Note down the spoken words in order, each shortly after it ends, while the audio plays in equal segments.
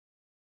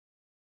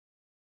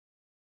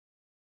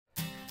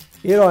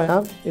Here I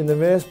am in the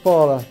Mayor's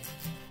Parlour.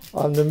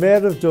 I'm the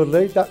Mayor of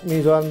Dudley, that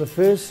means I'm the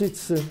first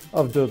citizen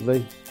of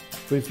Dudley.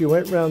 But if you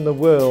went round the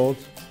world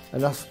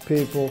and asked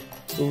people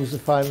who was the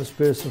famous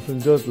person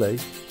from Dudley,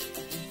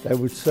 they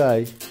would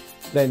say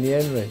Lenny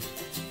Henry.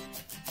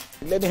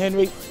 Lenny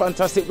Henry,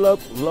 fantastic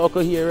bloke,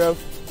 local hero,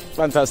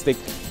 fantastic,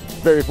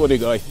 very funny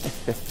guy.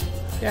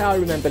 Yeah, I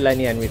remember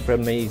Lenny Henry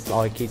from his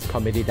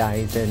comedy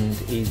days and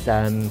his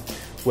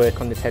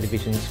work on the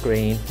television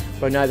screen.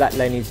 But I know that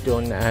Lenny's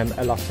done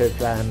a lot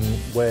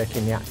of work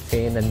in the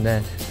acting and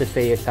the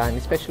theatre, and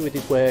especially with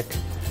his work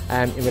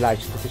in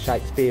relation to the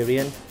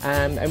Shakespearean.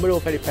 And we're all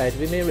very proud of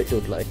him here at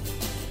Dudley.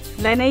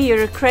 Lenny,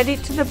 you're a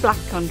credit to the Black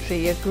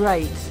Country, you're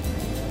great.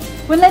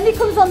 When Lenny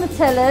comes on the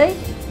telly,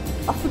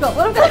 I forgot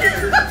what I'm going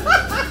to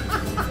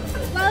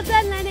Well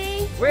done,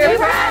 Lenny. We're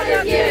proud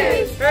of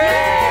you.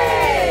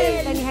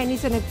 Hooray! Lenny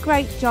Henry's done a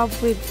great job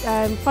with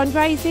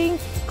fundraising,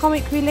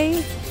 comic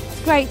relief.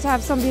 It's great to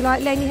have somebody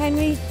like Lenny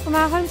Henry from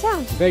our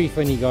hometown. Very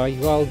funny guy,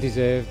 well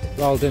deserved.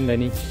 Well done,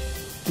 Lenny.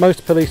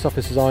 Most police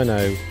officers I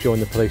know join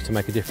the police to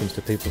make a difference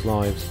to people's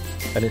lives,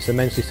 and it's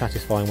immensely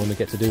satisfying when we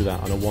get to do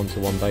that on a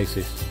one-to-one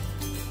basis.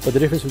 But the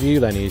difference with you,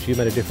 Lenny, is you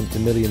made a difference to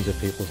millions of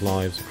people's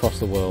lives across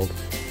the world.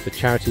 The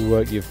charity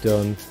work you've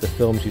done, the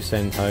films you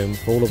send home,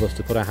 for all of us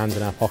to put our hands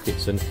in our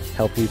pockets and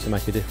help you to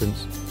make a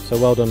difference. So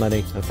well done,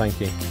 Lenny, and thank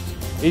you.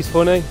 He's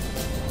funny.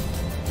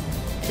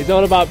 He's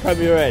all about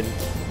Premier Inn.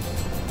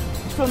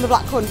 He's from the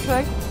Black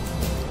Country.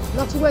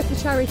 Not to work for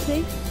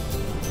charity.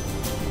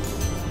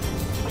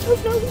 I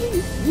don't know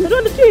him. I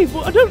don't know him,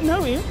 but I don't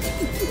know him.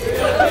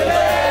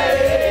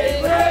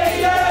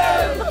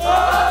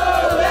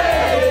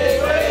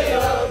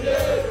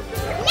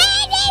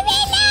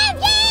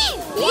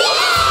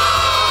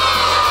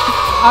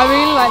 I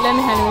really like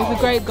Lenny Henry. He's a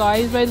great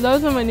guy. He's raised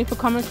loads of money for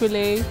comic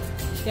relief.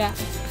 Yeah.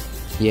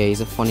 Yeah, he's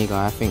a funny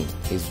guy. I think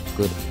he's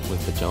good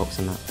with the jokes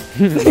and that.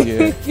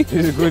 Yeah,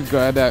 he's a good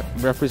guy that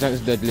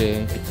represents Dudley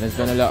and has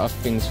done a lot of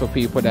things for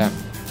people that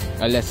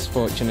are less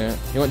fortunate.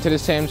 He went to the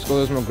same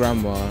school as my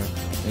grandma,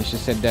 and she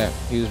said that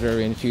he was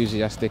very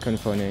enthusiastic and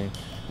funny,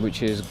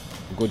 which is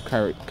good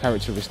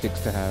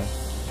characteristics to have.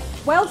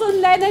 Well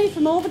done, Lenny,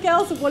 from all the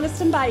girls at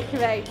Wollaston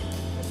Bakery.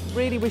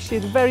 Really wish you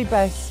the very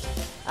best,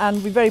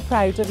 and we're very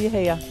proud of you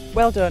here.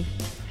 Well done.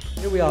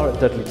 Here we are at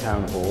Dudley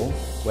Town Hall,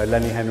 where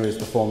Lenny Henry has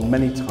performed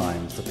many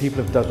times. The people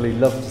of Dudley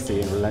love to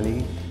see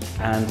Lenny,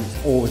 and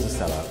it's always a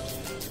sellout.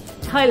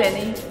 Hi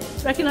Lenny,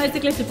 recognise the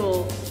glitter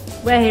ball?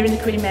 We're here in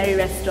the Queen Mary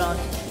restaurant,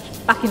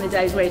 back in the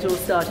days where it all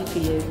started for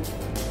you.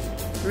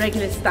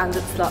 Regular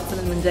stand-up slots on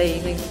a Monday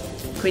evening,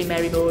 Queen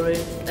Mary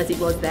Ballroom, as it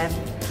was then.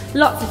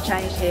 Lots have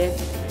changed here,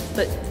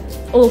 but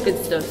all good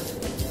stuff,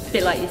 a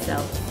bit like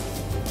yourself.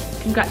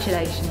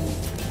 Congratulations.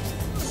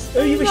 Who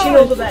are you wishing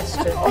all the best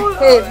to? No,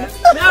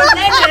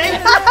 Lenny!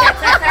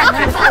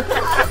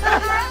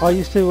 I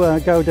used to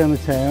go down the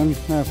town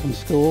from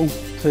school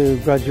to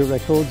Graduate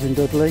Records in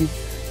Dudley,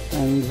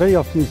 and very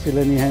often you see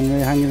Lenny Henry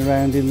hanging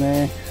around in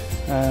there.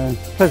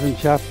 Pleasant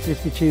chap,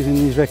 used to be choosing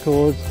these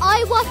records.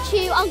 I watch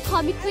you on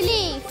Comic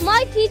Relief.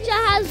 My teacher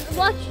has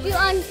watched you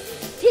on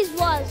Tis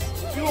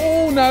Was. You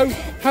all know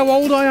how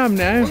old I am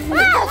now.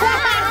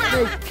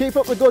 Hey, keep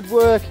up the good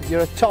work,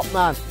 you're a top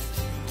man.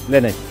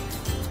 Lenny,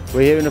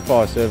 we're here in the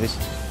fire service,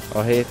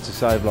 are here to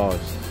save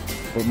lives.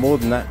 But more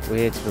than that, we're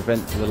here to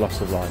prevent the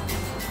loss of life.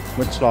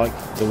 Much like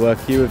the work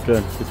you have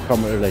done with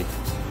Comic Relief,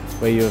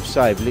 where you have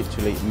saved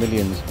literally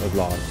millions of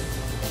lives.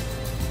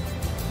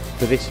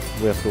 For this,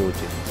 we applaud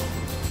you.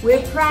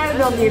 We're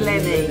proud of you,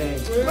 Lenny.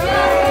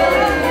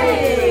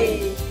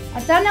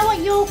 I don't know what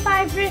your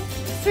favourite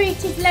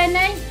sweet is,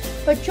 Lenny,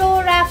 but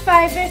you're our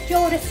favourite,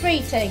 you're a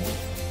sweetie.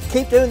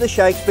 Keep doing the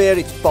Shakespeare,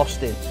 it's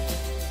Boston.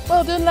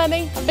 Well done,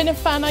 Lenny. I've been a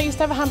fan. I used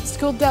to have a hamster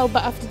called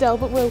Delbert after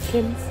Delbert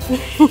Wilkins.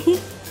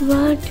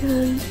 Well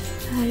done,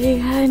 Lenny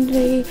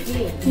Henry.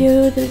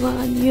 You're the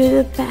one,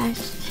 you're the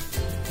best.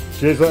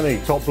 Cheers, Lenny.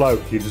 Top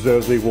bloke. You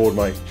deserve the award,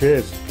 mate.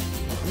 Cheers.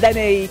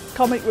 Lenny,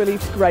 Comic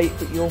Relief's great,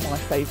 but you're my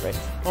favourite.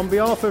 On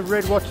behalf of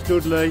Red Watch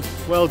Dudley,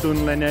 well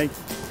done, Lenny.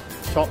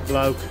 Top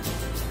bloke.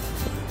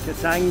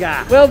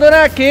 Katanga. Well done,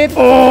 our kid.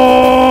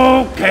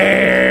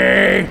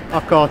 Okay. I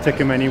can't take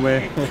him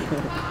anywhere.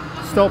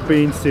 Stop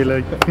being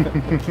silly.